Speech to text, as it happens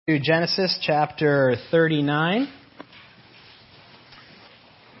To Genesis chapter 39.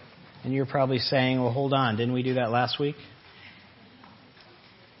 And you're probably saying, well, hold on, didn't we do that last week?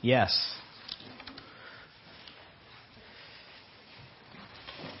 Yes.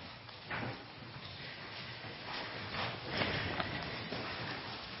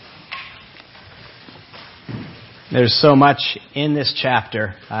 There's so much in this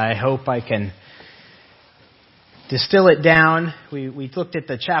chapter. I hope I can distill it down. We looked at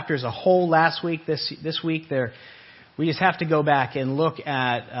the chapter as a whole last week. This week, we just have to go back and look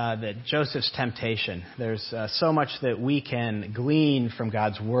at Joseph's temptation. There's so much that we can glean from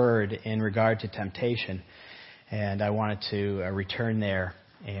God's Word in regard to temptation. And I wanted to return there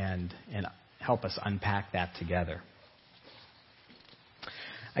and help us unpack that together.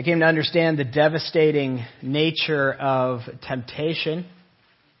 I came to understand the devastating nature of temptation,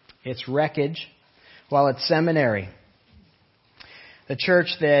 its wreckage, while at seminary. The church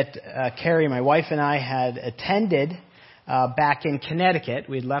that Carrie, my wife, and I had attended back in Connecticut.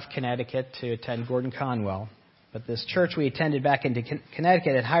 We'd left Connecticut to attend Gordon Conwell. But this church we attended back in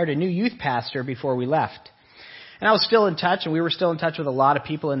Connecticut had hired a new youth pastor before we left. And I was still in touch, and we were still in touch with a lot of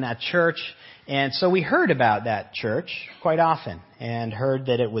people in that church. And so we heard about that church quite often and heard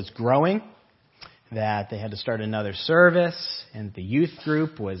that it was growing, that they had to start another service, and the youth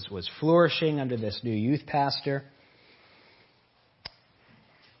group was flourishing under this new youth pastor.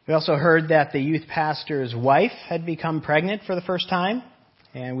 We also heard that the youth pastor's wife had become pregnant for the first time,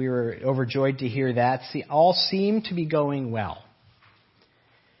 and we were overjoyed to hear that. All seemed to be going well.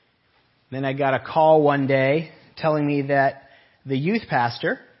 Then I got a call one day telling me that the youth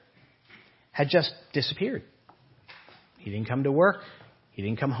pastor had just disappeared. He didn't come to work. He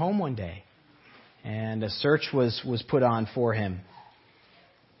didn't come home one day. And a search was put on for him.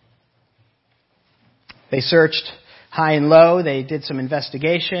 They searched high and low. They did some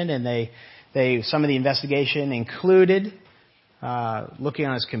investigation, and some of the investigation included looking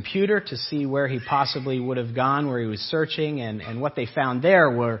on his computer to see where he possibly would have gone, where he was searching, and what they found there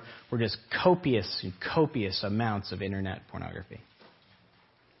were just copious amounts of internet pornography.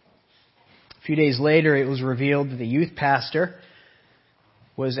 A few days later, it was revealed that the youth pastor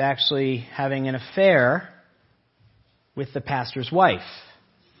was actually having an affair with the pastor's wife.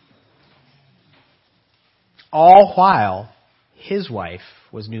 All while his wife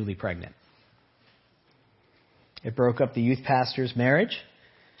was newly pregnant. It broke up the youth pastor's marriage.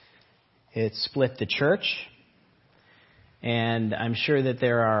 It split the church. And I'm sure that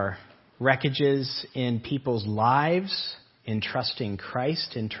there are wreckages in people's lives in trusting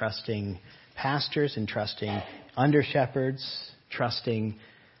Christ, in trusting pastors, in trusting under-shepherds, trusting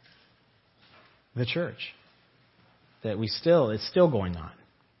the church. That it's still going on.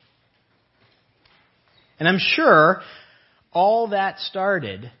 And I'm sure all that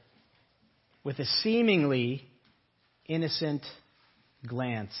started with a seemingly innocent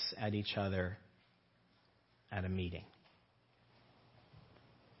glance at each other at a meeting.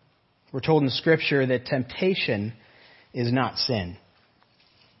 We're told in Scripture that temptation is not sin.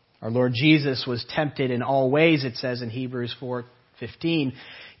 Our Lord Jesus was tempted in all ways, it says in Hebrews 4:15,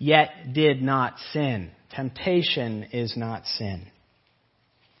 yet did not sin. Temptation is not sin.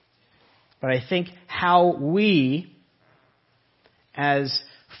 But I think how we, as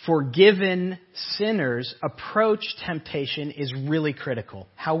forgiven sinners, approach temptation is really critical.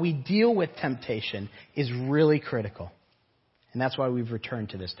 How we deal with temptation is really critical. And that's why we've returned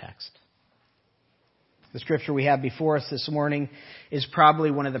to this text. The scripture we have before us this morning is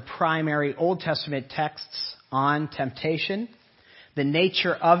probably one of the primary Old Testament texts on temptation, the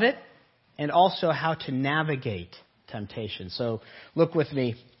nature of it, and also how to navigate temptation. So look with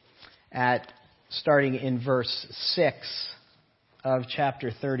me at starting in verse 6 of chapter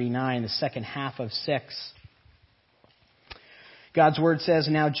 39, the second half of 6. God's word says,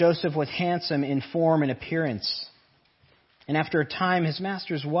 "Now Joseph was handsome in form and appearance. And after a time, his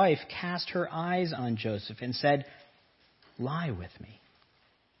master's wife cast her eyes on Joseph and said, 'Lie with me.'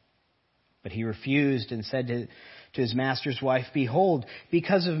 But he refused and said to his master's wife, 'Behold,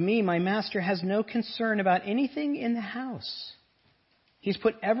 because of me, my master has no concern about anything in the house. He's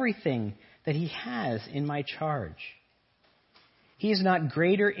put everything that he has in my charge. He is not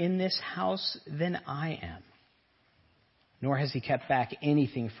greater in this house than I am, nor has he kept back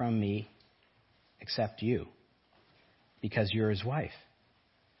anything from me except you, because you're his wife.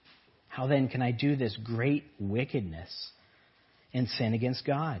 How then can I do this great wickedness and sin against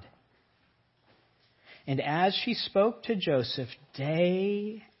God?' And as she spoke to Joseph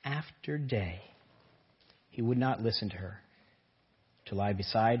day after day, he would not listen to her, to lie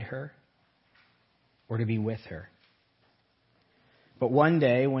beside her, or to be with her. But one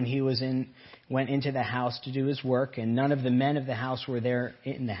day when he went into the house to do his work, and none of the men of the house were there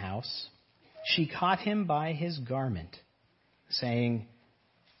in the house, she caught him by his garment, saying,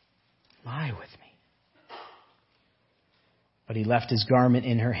 "Lie with me." But he left his garment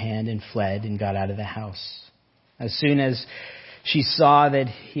in her hand and fled and got out of the house. As soon as she saw that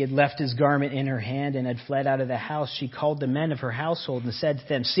he had left his garment in her hand and had fled out of the house, she called the men of her household and said to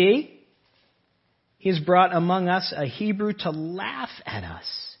them, "See, he has brought among us a Hebrew to laugh at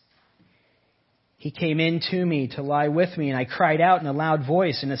us. He came in to me to lie with me, and I cried out in a loud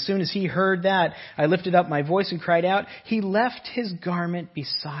voice. And as soon as he heard that, I lifted up my voice and cried out. He left his garment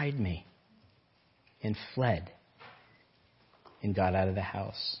beside me and fled and got out of the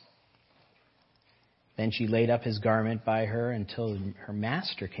house." Then she laid up his garment by her until her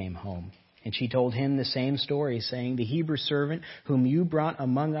master came home. And she told him the same story, saying, "The Hebrew servant whom you brought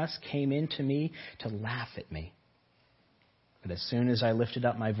among us came in to me to laugh at me. But as soon as I lifted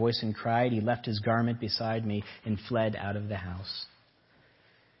up my voice and cried, he left his garment beside me and fled out of the house."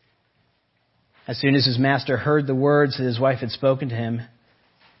 As soon as his master heard the words that his wife had spoken to him,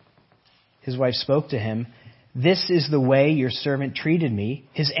 his wife spoke to him, "This is the way your servant treated me."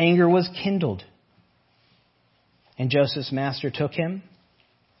 His anger was kindled. And Joseph's master took him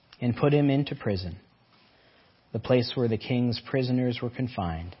and put him into prison, the place where the king's prisoners were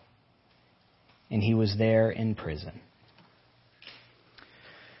confined. And he was there in prison.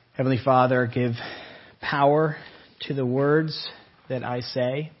 Heavenly Father, give power to the words that I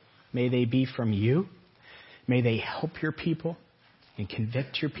say. May they be from you. May they help your people and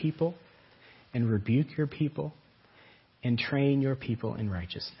convict your people and rebuke your people and train your people in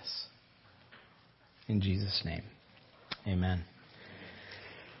righteousness. In Jesus' name, amen.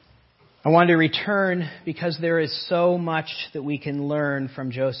 I want to return because there is so much that we can learn from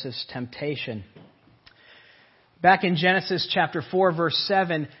Joseph's temptation. Back in Genesis chapter 4, verse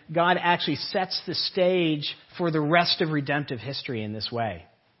 7, God actually sets the stage for the rest of redemptive history in this way.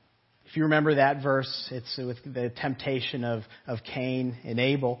 If you remember that verse, it's with the temptation of Cain and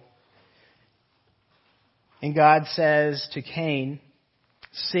Abel. And God says to Cain,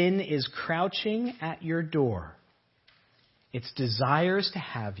 "Sin is crouching at your door. Its desires to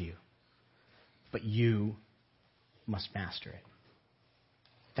have you, but you must master it."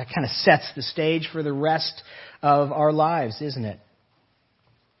 That kind of sets the stage for the rest of our lives, isn't it?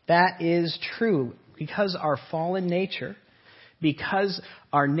 That is true because our fallen nature, because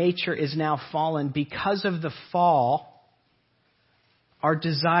our nature is now fallen, because of the fall, our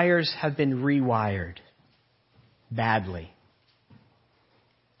desires have been rewired badly.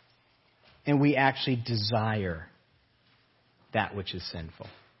 And we actually desire that which is sinful.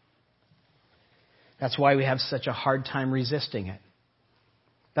 That's why we have such a hard time resisting it.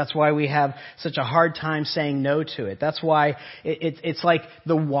 That's why we have such a hard time saying no to it. That's why it's like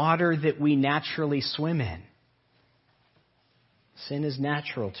the water that we naturally swim in. Sin is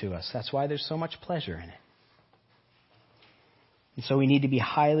natural to us. That's why there's so much pleasure in it. And so we need to be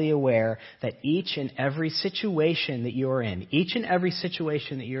highly aware that each and every situation that you're in,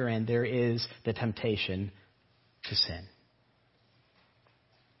 there is the temptation to sin.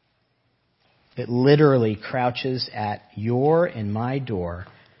 It literally crouches at your and my door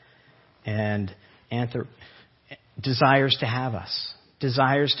and desires to have us,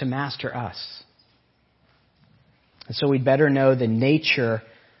 desires to master us. And so we'd better know the nature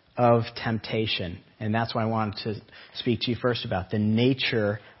of temptation. And that's why I wanted to speak to you first about the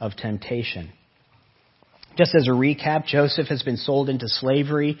nature of temptation. Just as a recap, Joseph has been sold into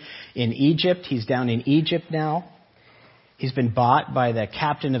slavery in Egypt. He's down in Egypt now. He's been bought by the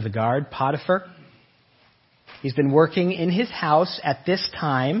captain of the guard, Potiphar. He's been working in his house at this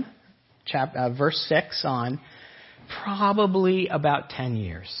time, verse 6 on, probably about 10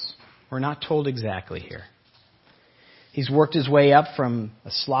 years. We're not told exactly here. He's worked his way up from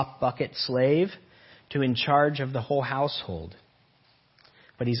a slop bucket slave to in charge of the whole household.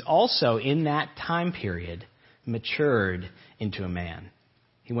 But he's also, in that time period, matured into a man.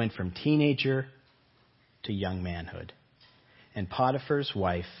 He went from teenager to young manhood. And Potiphar's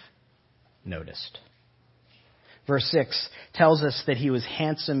wife noticed. Verse 6 tells us that he was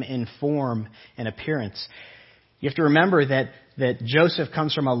handsome in form and appearance. You have to remember that Joseph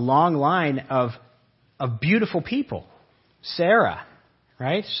comes from a long line of beautiful people. Sarah,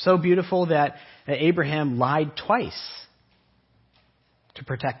 right? So beautiful that Abraham lied twice to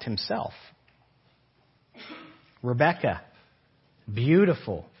protect himself. Rebecca,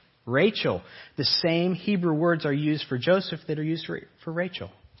 beautiful. Rachel, the same Hebrew words are used for Joseph that are used for Rachel.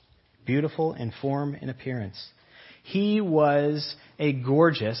 Beautiful in form and appearance. He was a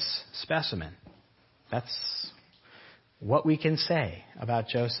gorgeous specimen. That's what we can say about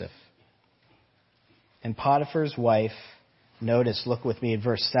Joseph. And Potiphar's wife, notice, look with me at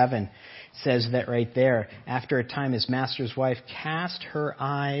verse 7, says that right there, after a time his master's wife cast her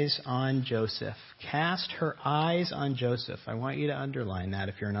eyes on Joseph. Cast her eyes on Joseph. I want you to underline that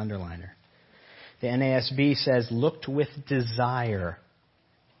if you're an underliner. The NASB says, looked with desire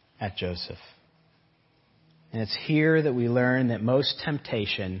at Joseph. And it's here that we learn that most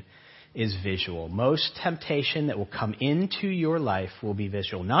temptation is visual. Most temptation that will come into your life will be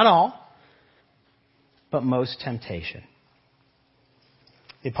visual. Not all, but most temptation.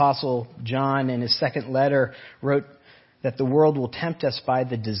 The Apostle John, in his second letter, wrote that the world will tempt us by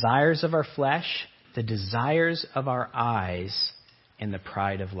the desires of our flesh, the desires of our eyes, and the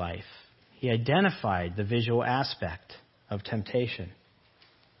pride of life. He identified the visual aspect of temptation.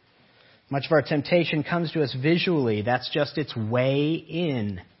 Much of our temptation comes to us visually. That's just its way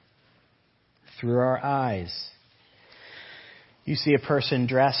in through our eyes. You see a person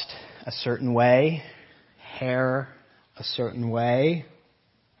dressed a certain way, hair a certain way,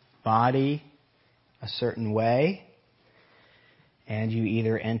 body a certain way, and you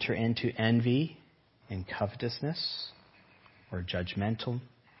either enter into envy and covetousness or judgmental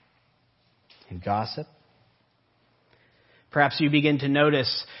and gossip. Perhaps you begin to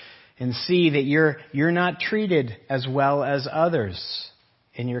notice and see that you're not treated as well as others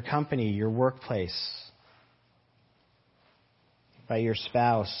in your company, your workplace, by your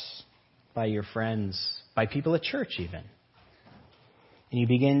spouse, by your friends, by people at church even. And you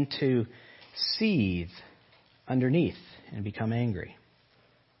begin to seethe underneath and become angry.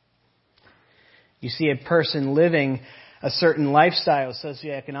 You see a person living a certain lifestyle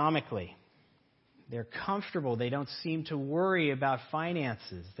socioeconomically. They're comfortable. They don't seem to worry about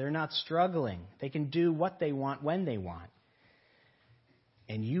finances. They're not struggling. They can do what they want when they want.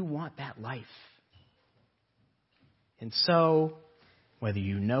 And you want that life. And so, whether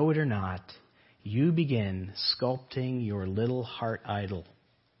you know it or not, you begin sculpting your little heart idol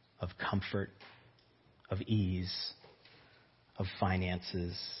of comfort, of ease, of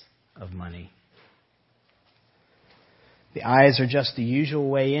finances, of money. The eyes are just the usual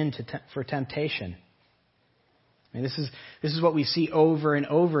way in for temptation. I mean, this is what we see over and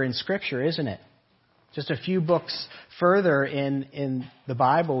over in Scripture, isn't it? Just a few books further in the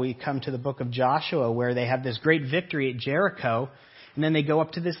Bible, we come to the book of Joshua, where they have this great victory at Jericho, and then they go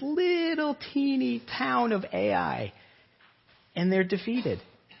up to this little teeny town of Ai, and they're defeated.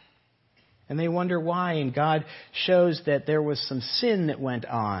 And they wonder why, and God shows that there was some sin that went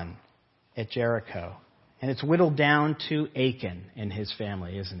on at Jericho. And it's whittled down to Achan and his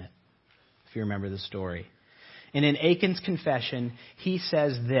family, isn't it? If you remember the story. And in Achan's confession, he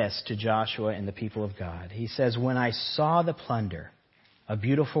says this to Joshua and the people of God. He says, when I saw the plunder, a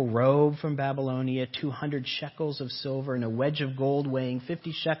beautiful robe from Babylonia, 200 shekels of silver, and a wedge of gold weighing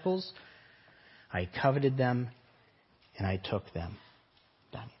 50 shekels, I coveted them and I took them.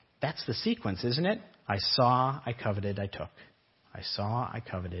 That's the sequence, isn't it? I saw, I coveted, I took. I saw, I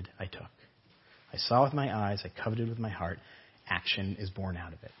coveted, I took. I saw with my eyes, I coveted with my heart. Action is born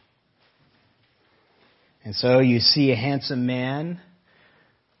out of it. And so you see a handsome man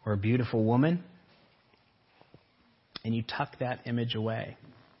or a beautiful woman, and you tuck that image away.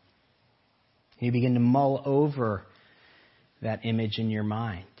 You begin to mull over that image in your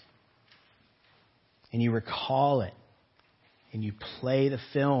mind. And you recall it. And you play the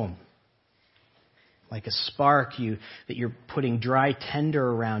film. Like a spark that you're putting dry tinder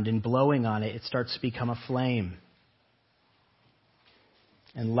around and blowing on it, it starts to become a flame.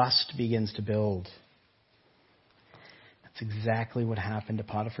 And lust begins to build. That's exactly what happened to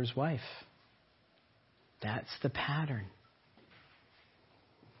Potiphar's wife. That's the pattern.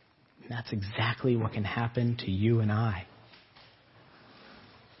 And that's exactly what can happen to you and I.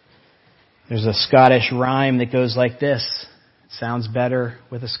 There's a Scottish rhyme that goes like this. It sounds better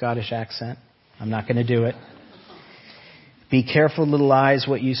with a Scottish accent. I'm not going to do it. Be careful, little eyes,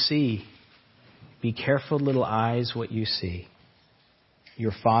 what you see. Be careful, little eyes, what you see.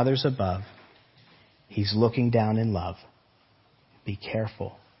 Your Father's above. He's looking down in love. Be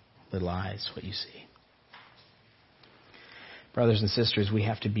careful, little eyes, what you see. Brothers and sisters, we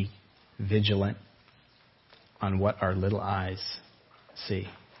have to be vigilant on what our little eyes see.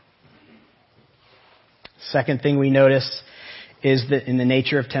 Second thing we notice is that in the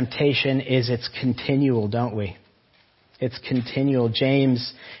nature of temptation is it's continual, don't we? It's continual.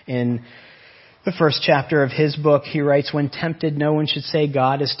 James, in the first chapter of his book, he writes, when tempted, no one should say,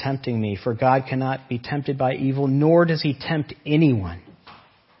 God is tempting me, for God cannot be tempted by evil, nor does he tempt anyone.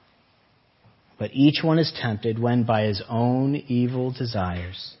 But each one is tempted when by his own evil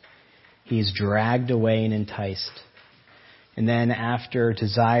desires he is dragged away and enticed. And then after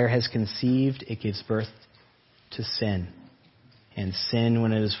desire has conceived, it gives birth to sin. And sin,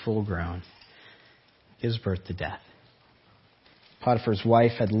 when it is full grown, gives birth to death. Potiphar's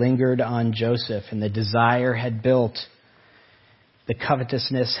wife had lingered on Joseph, and the desire had built. The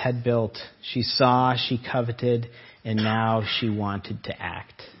covetousness had built. She saw, she coveted, and now she wanted to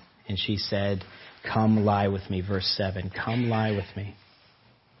act. And she said, "Come lie with me." Verse 7, "Come lie with me."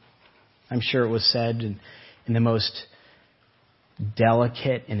 I'm sure it was said in the most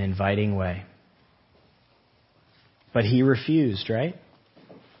delicate and inviting way. But he refused, right?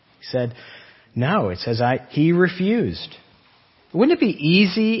 He said, no, it says he refused. Wouldn't it be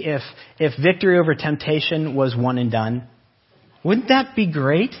easy if victory over temptation was one and done? Wouldn't that be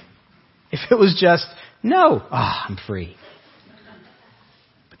great? If it was just, no, I'm free.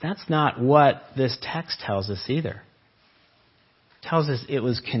 But that's not what this text tells us either. It tells us it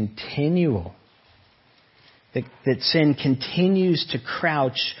was continual. That sin continues to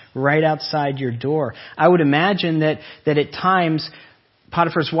crouch right outside your door. I would imagine that at times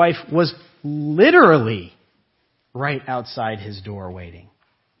Potiphar's wife was literally right outside his door waiting.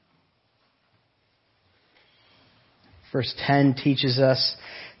 Verse 10 teaches us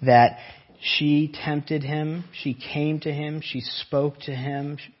that she tempted him, she came to him, she spoke to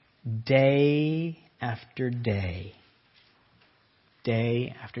him day after day.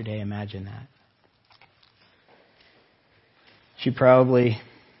 Day after day, imagine that. She probably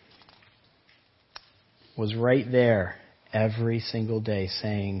was right there every single day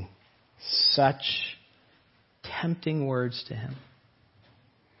saying such tempting words to him.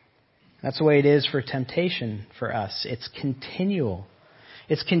 That's the way it is for temptation for us. It's continual.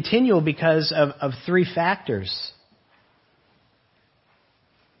 It's continual because of three factors.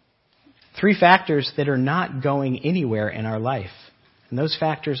 Three factors that are not going anywhere in our life. And those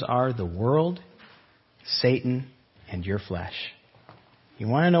factors are the world, Satan, and your flesh. You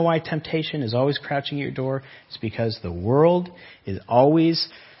want to know why temptation is always crouching at your door? It's because the world is always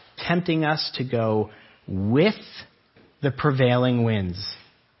tempting us to go with the prevailing winds.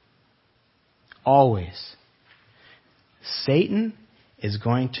 Always. Satan is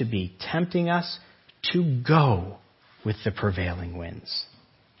going to be tempting us to go with the prevailing winds.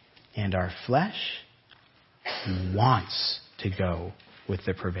 And our flesh wants to go with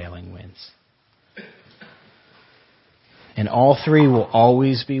the prevailing winds. And all three will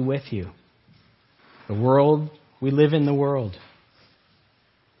always be with you. The world, we live in the world.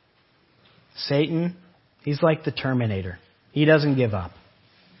 Satan, he's like the Terminator. He doesn't give up.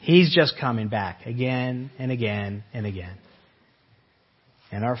 He's just coming back again and again and again.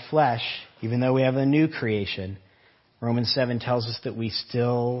 And our flesh, even though we have a new creation, Romans 7 tells us that we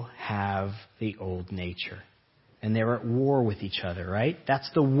still have the old nature. And they're at war with each other, right?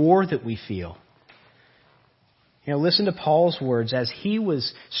 That's the war that we feel. You know, listen to Paul's words as he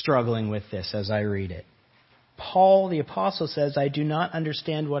was struggling with this as I read it. Paul, the apostle, says, "I do not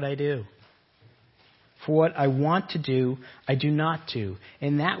understand what I do. For what I want to do, I do not do.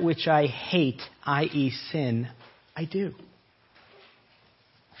 And that which I hate, i.e. sin, I do."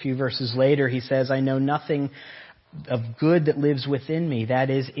 A few verses later, he says, "I know nothing of good that lives within me, that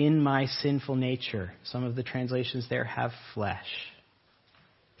is, in my sinful nature." Some of the translations there have flesh.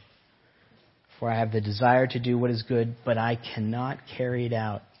 "For I have the desire to do what is good, but I cannot carry it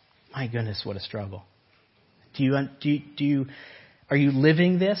out." My goodness, what a struggle. Are you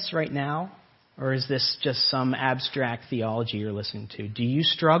living this right now? Or is this just some abstract theology you're listening to? Do you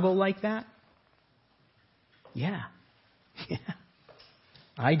struggle like that? Yeah. Yeah.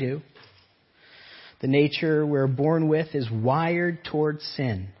 I do. The nature we're born with is wired towards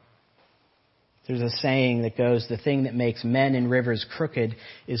sin. There's a saying that goes, "The thing that makes men and rivers crooked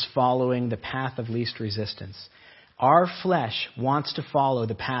is following the path of least resistance." Our flesh wants to follow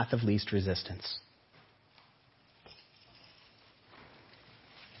the path of least resistance.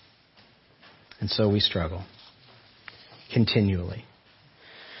 And so we struggle continually.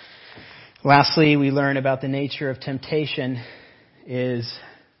 Lastly, we learn about the nature of temptation is,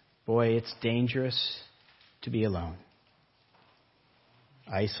 boy, it's dangerous to be alone.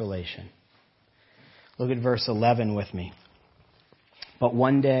 Isolation. Look at verse 11 with me. "But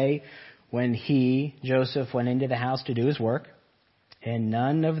one day when he, Joseph, went into the house to do his work, and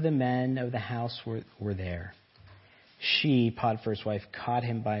none of the men of the house were there, she," Potiphar's wife, "caught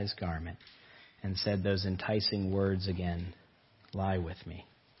him by his garment and said those enticing words again, 'Lie with me.'"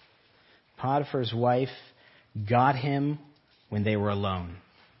 Potiphar's wife got him when they were alone.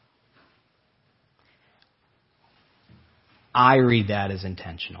 I read that as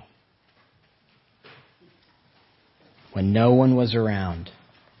intentional. When no one was around.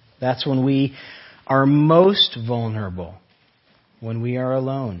 That's when we are most vulnerable. when we are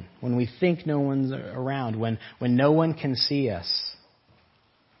alone, when we think no one's around, when no one can see us.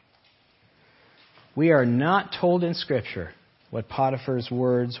 We are not told in Scripture what Potiphar's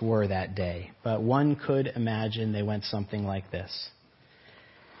words were that day, but one could imagine they went something like this.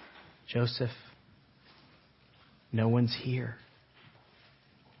 Joseph, no one's here.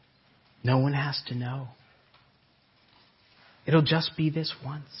 No one has to know. It'll just be this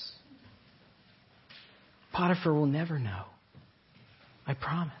once. Potiphar will never know. I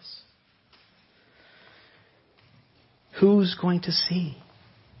promise. Who's going to see?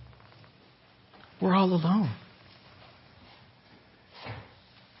 We're all alone.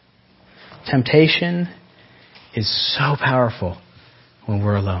 Temptation is so powerful when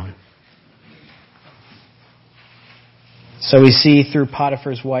we're alone. So we see through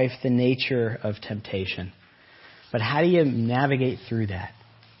Potiphar's wife the nature of temptation. But how do you navigate through that?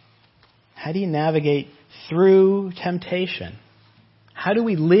 How do you navigate through temptation? How do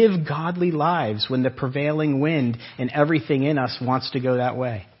we live godly lives when the prevailing wind and everything in us wants to go that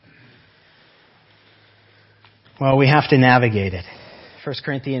way? Well, we have to navigate it. 1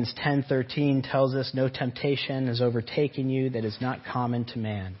 Corinthians 10:13 tells us, no temptation has overtaken you that is not common to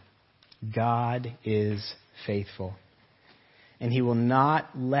man. God is faithful. And He will not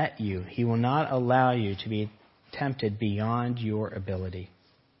allow you to be tempted beyond your ability.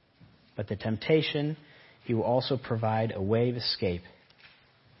 But the temptation, He will also provide a way of escape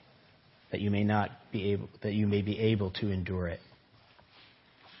that you may be able to endure it.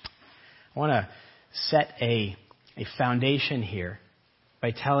 I want to set a foundation here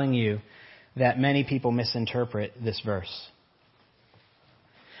by telling you that many people misinterpret this verse.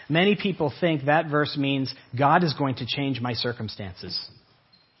 Many people think that verse means God is going to change my circumstances.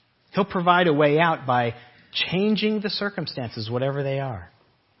 He'll provide a way out by changing the circumstances, whatever they are.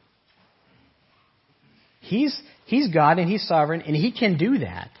 He's God and He's sovereign and He can do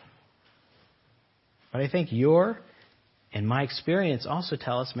that. But I think your and my experience also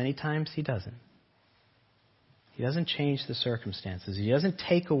tell us many times He doesn't. He doesn't change the circumstances. He doesn't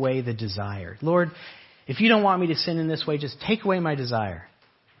take away the desire. Lord, if you don't want me to sin in this way, just take away my desire.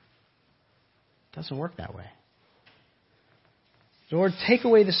 It doesn't work that way. Lord, take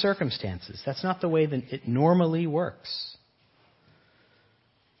away the circumstances. That's not the way that it normally works.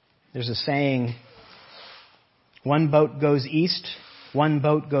 There's a saying, one boat goes east, one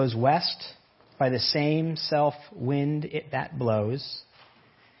boat goes west, by the same self wind that blows.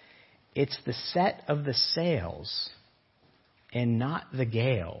 It's the set of the sails and not the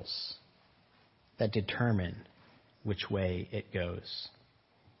gales that determine which way it goes.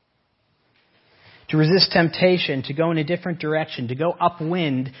 To resist temptation, to go in a different direction, to go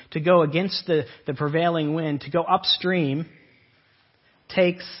upwind, to go against the prevailing wind, to go upstream,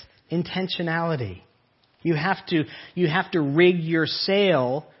 takes intentionality. You have to rig your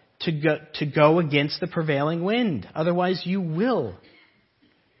sail to go against the prevailing wind. Otherwise, you will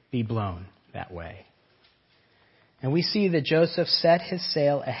be blown that way. And we see that Joseph set his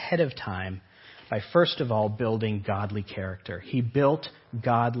sail ahead of time by first of all building godly character. He built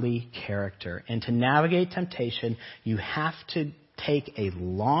godly character. And to navigate temptation, you have to take a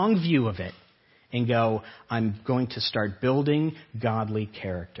long view of it and go, I'm going to start building godly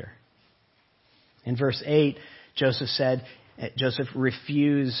character. In verse 8, Joseph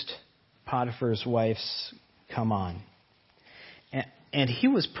refused Potiphar's wife's come on. And he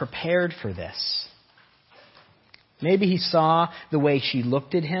was prepared for this. Maybe he saw the way she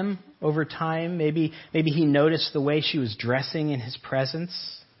looked at him over time. Maybe he noticed the way she was dressing in his presence.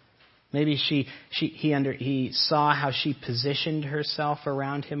 Maybe he saw how she positioned herself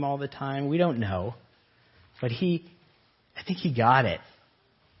around him all the time. We don't know. But I think he got it.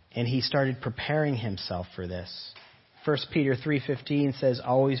 And he started preparing himself for this. 1 Peter 3:15 says,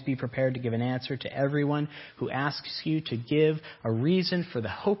 always be prepared to give an answer to everyone who asks you to give a reason for the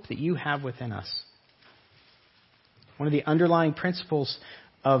hope that you have within us. One of the underlying principles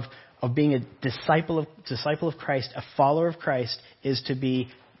of being a disciple of Christ, a follower of Christ, is to be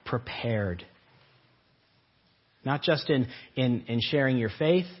prepared. Not just in sharing your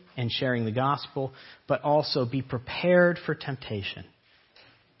faith and sharing the gospel, but also be prepared for temptation.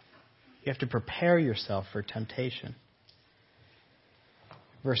 You have to prepare yourself for temptation.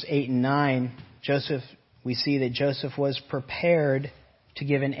 Verse 8 and 9, we see that Joseph was prepared to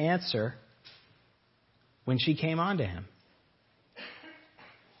give an answer when she came on to him.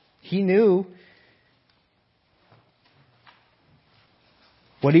 He knew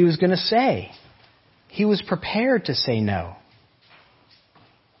what he was going to say. He was prepared to say no.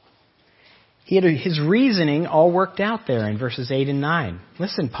 He had his reasoning all worked out there in verses 8 and 9.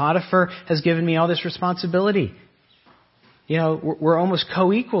 Listen, Potiphar has given me all this responsibility. we're almost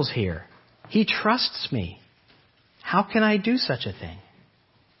co-equals here. He trusts me. How can I do such a thing?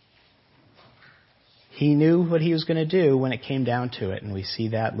 He knew what he was going to do when it came down to it, and we see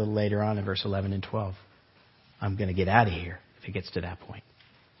that a little later on in verse 11 and 12. I'm going to get out of here if it gets to that point.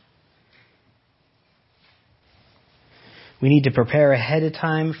 We need to prepare ahead of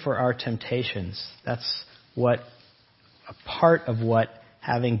time for our temptations. That's a part of what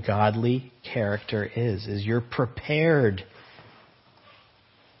having godly character is you're prepared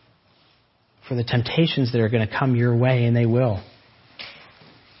for the temptations that are going to come your way, and they will.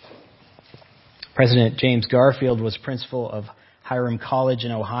 President James Garfield was principal of Hiram College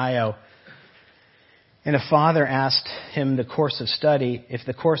in Ohio, and a father asked him if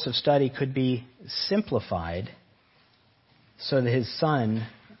the course of study could be simplified so that his son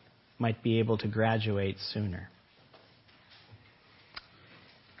might be able to graduate sooner.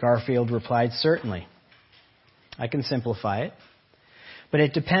 Garfield replied, "Certainly, I can simplify it, but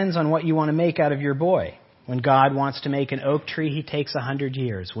it depends on what you want to make out of your boy. When God wants to make an oak tree, he takes 100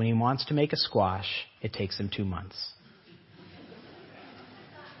 years. When he wants to make a squash, it takes him 2 months."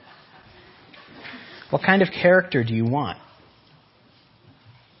 What kind of character do you want?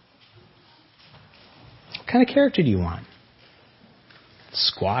 What kind of character do you want?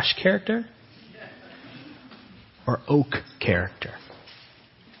 Squash character? Or oak character?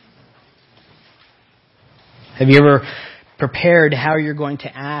 Have you ever prepared how you're going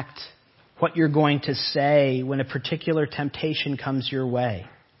to act, what you're going to say when a particular temptation comes your way?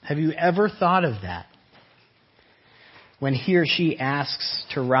 Have you ever thought of that? When he or she asks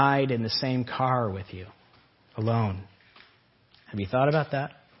to ride in the same car with you, alone. Have you thought about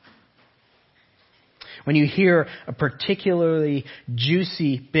that? When you hear a particularly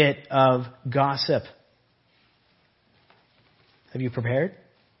juicy bit of gossip, have you prepared?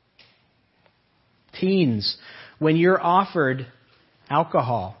 Teens, when you're offered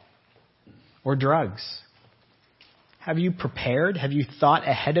alcohol or drugs, have you prepared? Have you thought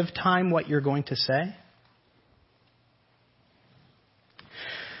ahead of time what you're going to say?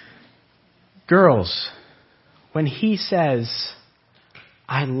 Girls, when he says,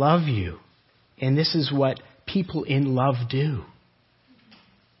 "I love you," and this is what people in love do,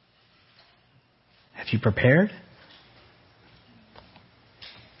 have you prepared?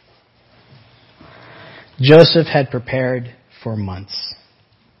 Joseph had prepared for months,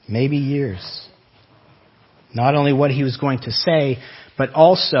 maybe years. Not only what he was going to say, but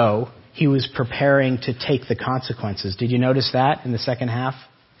also he was preparing to take the consequences. Did you notice that in the second half?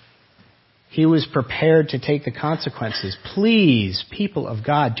 He was prepared to take the consequences. Please, people of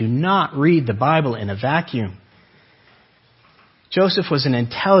God, do not read the Bible in a vacuum. Joseph was an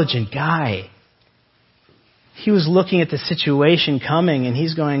intelligent guy. He was looking at the situation coming, and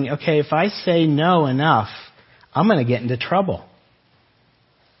he's going, okay, if I say no enough, I'm going to get into trouble.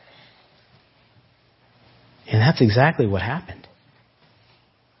 And that's exactly what happened.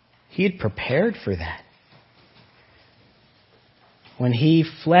 He had prepared for that. When he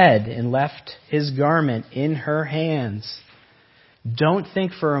fled and left his garment in her hands, don't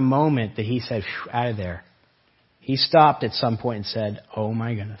think for a moment that he said, out of there. He stopped at some point and said, oh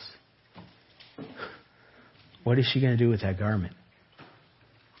my goodness. What is she going to do with that garment?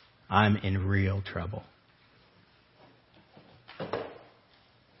 I'm in real trouble.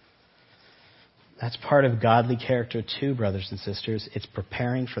 That's part of godly character too, brothers and sisters. It's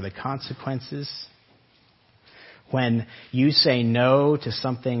preparing for the consequences. When you say no to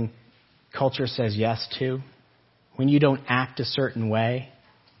something culture says yes to, when you don't act a certain way,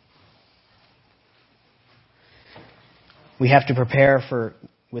 we have to prepare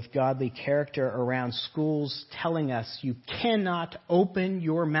with godly character around schools telling us you cannot open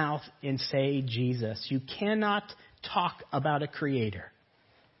your mouth and say Jesus. You cannot talk about a creator.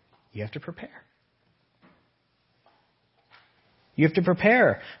 You have to prepare. You have to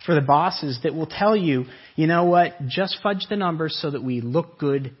prepare for the bosses that will tell you, you know what, just fudge the numbers so that we look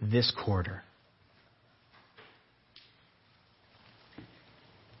good this quarter.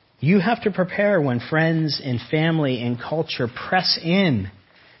 You have to prepare when friends and family and culture press in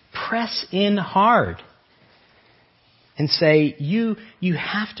hard and say, you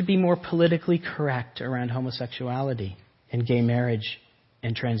have to be more politically correct around homosexuality and gay marriage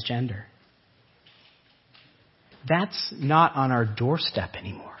and transgender. That's not on our doorstep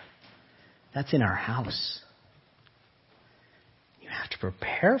anymore. That's in our house. You have to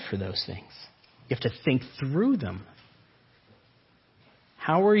prepare for those things. You have to think through them.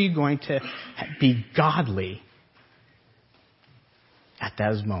 How are you going to be godly at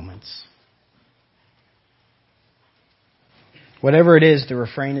those moments? Whatever it is, the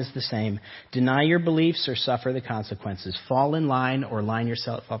refrain is the same. Deny your beliefs or suffer the consequences. Fall in line or line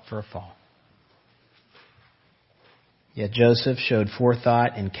yourself up for a fall. Yet Joseph showed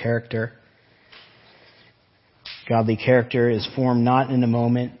forethought and character. Godly character is formed not in a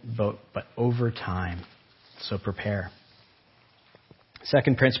moment, but over time. So prepare.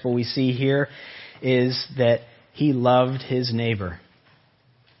 Second principle we see here is that he loved his neighbor.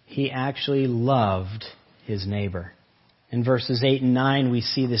 He actually loved his neighbor. In verses 8 and 9, we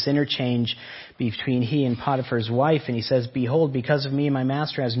see this interchange between he and Potiphar's wife. And he says, "Behold, because of me, my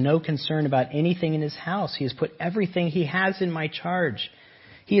master has no concern about anything in his house. He has put everything he has in my charge.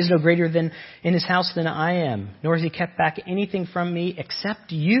 He is no greater than in his house than I am, nor has he kept back anything from me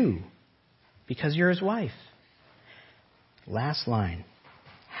except you, because you're his wife." Last line.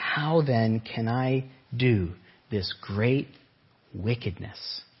 How then can I do this great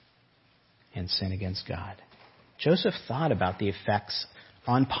wickedness and sin against God? Joseph thought about the effects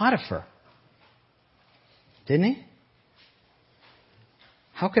on Potiphar. Didn't he?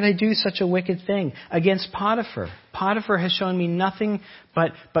 How could I do such a wicked thing against Potiphar? Potiphar has shown me nothing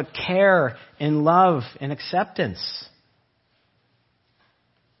but care and love and acceptance.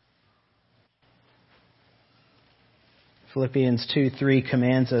 Philippians 2:3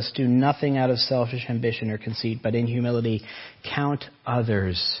 commands us, "Do nothing out of selfish ambition or conceit, but in humility count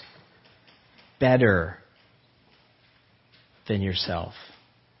others better than yourself."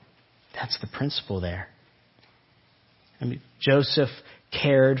 That's the principle there. I mean, Joseph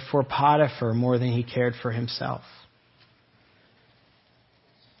cared for Potiphar more than he cared for himself.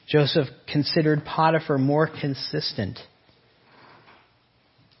 Joseph considered Potiphar more consistent.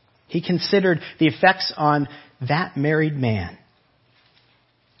 He considered the effects on that married man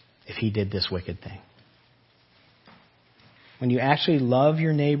if he did this wicked thing. When you actually love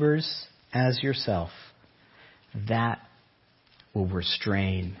your neighbors as yourself, that will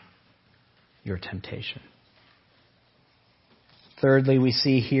restrain your temptation. Thirdly, we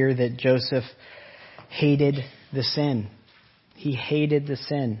see here that Joseph hated the sin. He hated the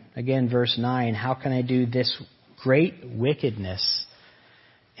sin. Again, verse 9, how can I do this great wickedness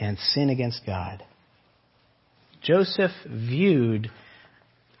and sin against God? Joseph viewed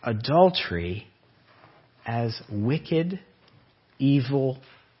adultery as wicked, evil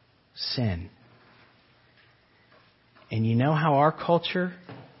sin. And you know how our culture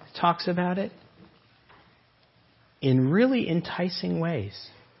talks about it? In really enticing ways.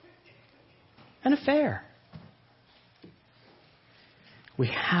 An affair. We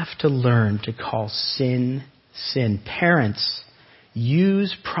have to learn to call sin, sin. Parents,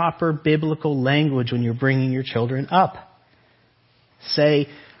 use proper biblical language when you're bringing your children up. Say,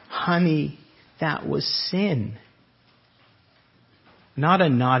 "Honey, that was sin. Not a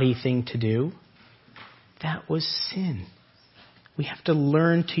naughty thing to do. That was sin." We have to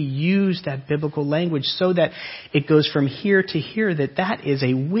learn to use that biblical language so that it goes from here to here, that is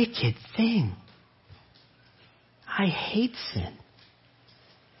a wicked thing. I hate sin.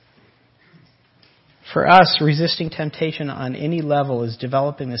 For us, resisting temptation on any level is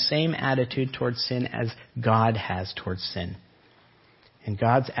developing the same attitude towards sin as God has towards sin. And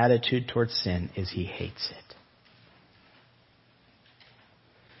God's attitude towards sin is He hates it.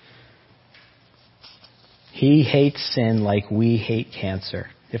 He hates sin like we hate cancer.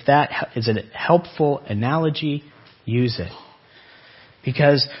 If that is a helpful analogy, use it.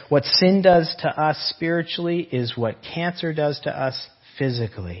 Because what sin does to us spiritually is what cancer does to us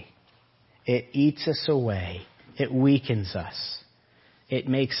physically. It eats us away. It weakens us. It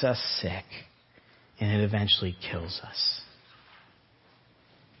makes us sick. And it eventually kills us.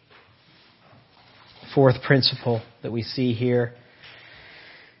 Fourth principle that we see here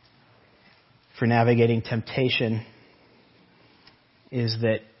for navigating temptation is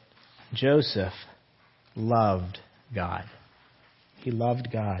that Joseph loved God. He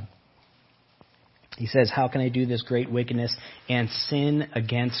loved God. He says, how can I do this great wickedness and sin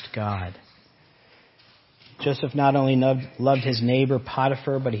against God? Joseph not only loved his neighbor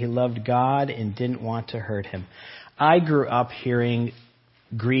Potiphar, but he loved God and didn't want to hurt him. I grew up hearing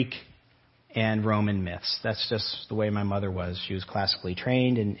Greek and Roman myths. That's just the way my mother was. She was classically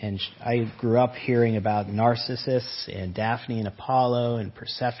trained, and I grew up hearing about Narcissus and Daphne and Apollo and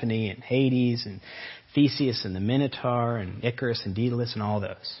Persephone and Hades and Theseus and the Minotaur and Icarus and Daedalus and all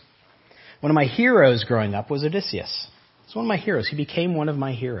those. One of my heroes growing up was Odysseus. He's one of my heroes. He became one of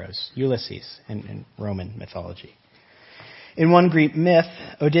my heroes, Ulysses, in Roman mythology. In one Greek myth,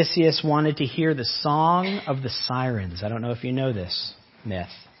 Odysseus wanted to hear the song of the sirens. I don't know if you know this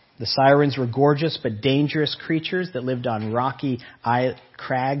myth. The sirens were gorgeous but dangerous creatures that lived on rocky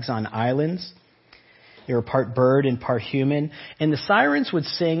crags on islands. They were part bird and part human. And the sirens would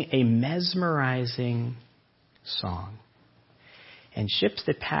sing a mesmerizing song. And ships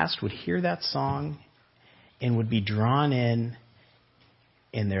that passed would hear that song and would be drawn in,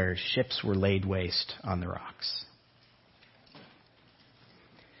 and their ships were laid waste on the rocks.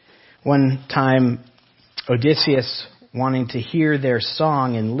 One time, Odysseus, wanting to hear their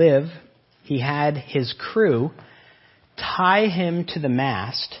song and live, he had his crew tie him to the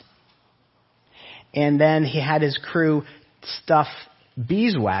mast, and then he had his crew stuff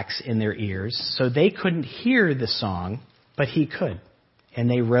beeswax in their ears so they couldn't hear the song, but he could. And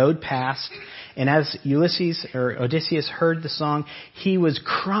they rowed past, and as Odysseus heard the song, he was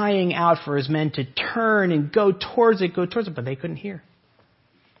crying out for his men to turn and go towards it, but they couldn't hear.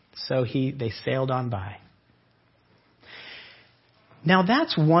 So they sailed on by. Now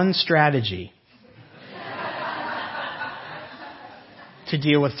that's one strategy to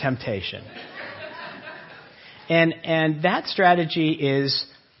deal with temptation. And that strategy is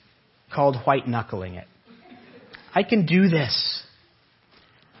called white knuckling it. I can do this.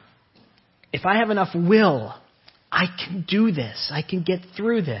 If I have enough will, I can do this. I can get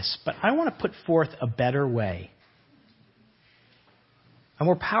through this. But I want to put forth a better way. A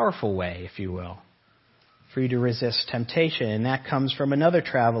more powerful way, if you will, for you to resist temptation. And that comes from another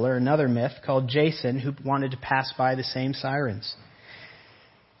traveler, another myth called Jason, who wanted to pass by the same sirens.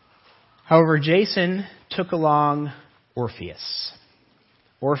 However, Jason took along Orpheus.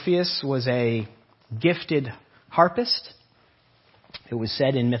 Orpheus was a gifted harpist. It was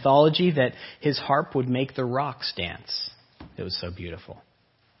said in mythology that his harp would make the rocks dance. It was so beautiful.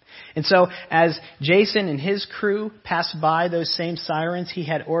 And so as Jason and his crew passed by those same sirens, he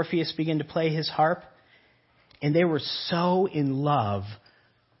had Orpheus begin to play his harp. And they were so in love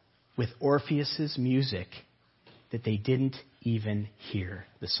with Orpheus's music that they didn't even hear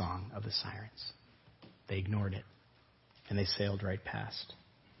the song of the sirens. They ignored it. And they sailed right past.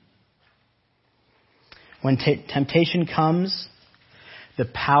 When temptation comes, the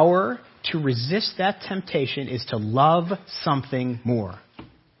power to resist that temptation is to love something more.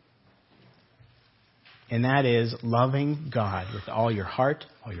 And that is loving God with all your heart,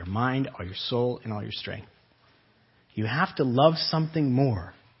 all your mind, all your soul, and all your strength. You have to love something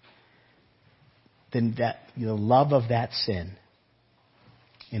more than that, the love of that sin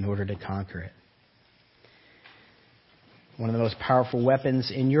in order to conquer it. One of the most powerful weapons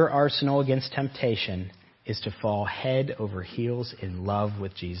in your arsenal against temptation is to fall head over heels in love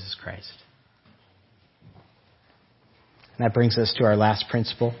with Jesus Christ. And that brings us to our last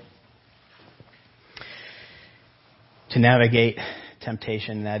principle. To navigate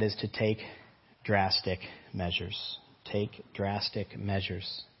temptation, that is to take drastic measures. Take drastic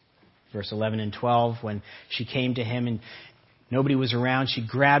measures. Verse 11 and 12, when she came to him and nobody was around, she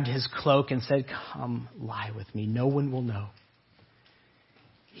grabbed his cloak and said, "Come, lie with me. No one will know."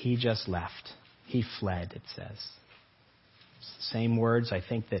 He just left. He fled, it says. It's the same words I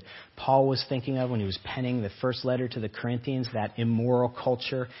think that Paul was thinking of when he was penning the first letter to the Corinthians, that immoral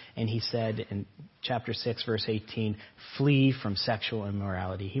culture. And he said in chapter 6, verse 18, flee from sexual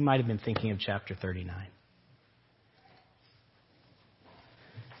immorality. He might have been thinking of chapter 39.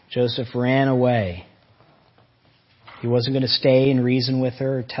 Joseph ran away. He wasn't going to stay and reason with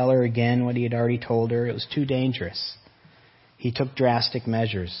her or tell her again what he had already told her. It was too dangerous. He took drastic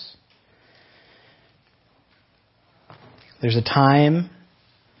measures. There's a time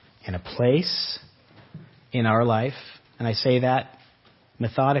and a place in our life, and I say that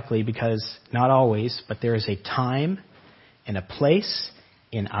methodically because not always, but there is a time and a place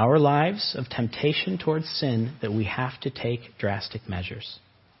in our lives of temptation towards sin that we have to take drastic measures.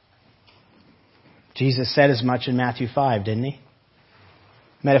 Jesus said as much in Matthew 5, didn't he?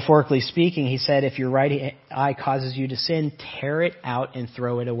 Metaphorically speaking, he said, if your right eye causes you to sin, tear it out and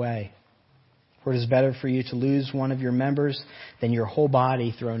throw it away. For it is better for you to lose one of your members than your whole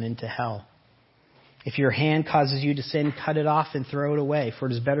body thrown into hell. If your hand causes you to sin, cut it off and throw it away. For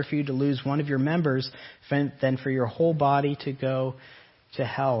it is better for you to lose one of your members than for your whole body to go to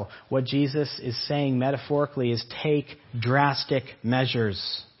hell. What Jesus is saying metaphorically is take drastic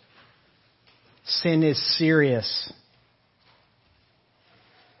measures. Sin is serious.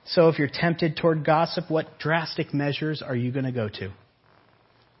 So if you're tempted toward gossip, what drastic measures are you going to go to?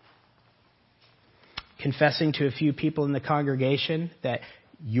 Confessing to a few people in the congregation that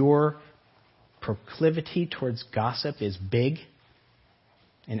your proclivity towards gossip is big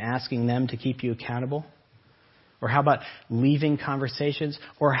and asking them to keep you accountable? Or how about leaving conversations?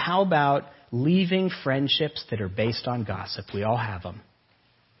 Or how about leaving friendships that are based on gossip? We all have them.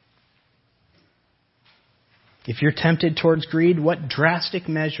 If you're tempted towards greed, what drastic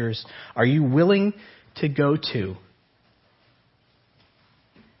measures are you willing to go to.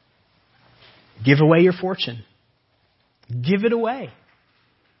 Give away your fortune. Give it away.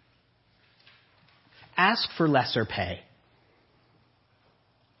 Ask for lesser pay.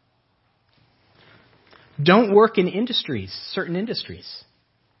 Don't work in certain industries.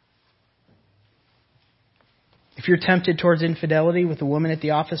 If you're tempted towards infidelity with a woman at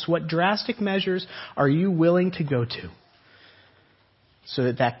the office, what drastic measures are you willing to go to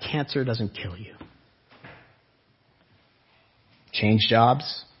so that cancer doesn't kill you? Change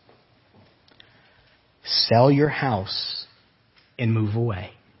jobs. Sell your house and move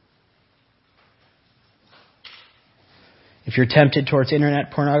away. If you're tempted towards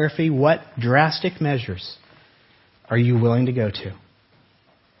internet pornography, what drastic measures are you willing to go to?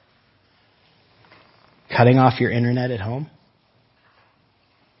 Cutting off your internet at home?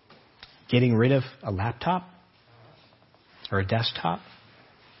 Getting rid of a laptop or a desktop?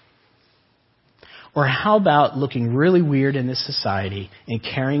 Or how about looking really weird in this society and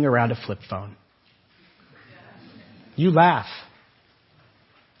carrying around a flip phone? You laugh.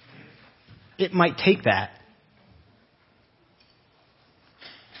 It might take that.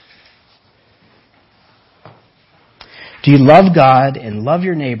 Do you love God and love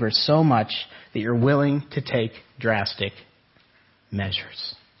your neighbor so much that you're willing to take drastic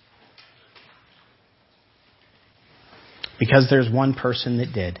measures? Because there's one person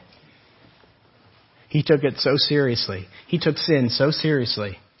that did. He took it so seriously. He took sin so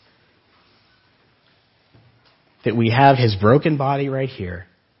seriously that we have his broken body right here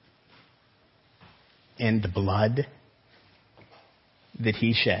and the blood that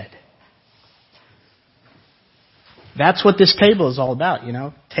he shed. That's what this table is all about,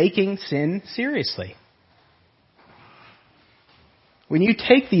 taking sin seriously. When you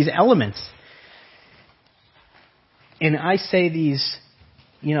take these elements, and I say these,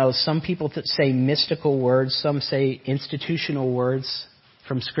 some people say mystical words, some say institutional words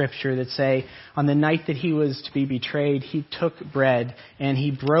from Scripture that say, on the night that he was to be betrayed, he took bread and he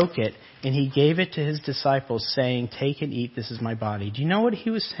broke it and he gave it to his disciples saying, take and eat, this is my body. Do you know what he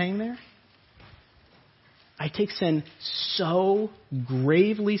was saying there? I take sin so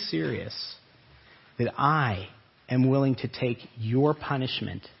gravely serious that I am willing to take your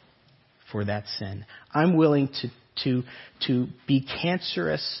punishment for that sin. I'm willing to be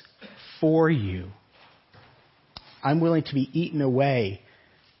cancerous for you. I'm willing to be eaten away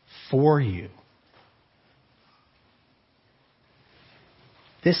for you.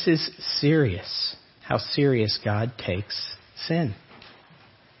 This is serious, how serious God takes sin.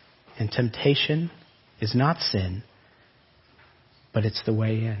 And temptation is not sin, but it's the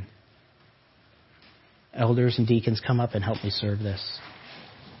way in. Elders and deacons, come up and help me serve this.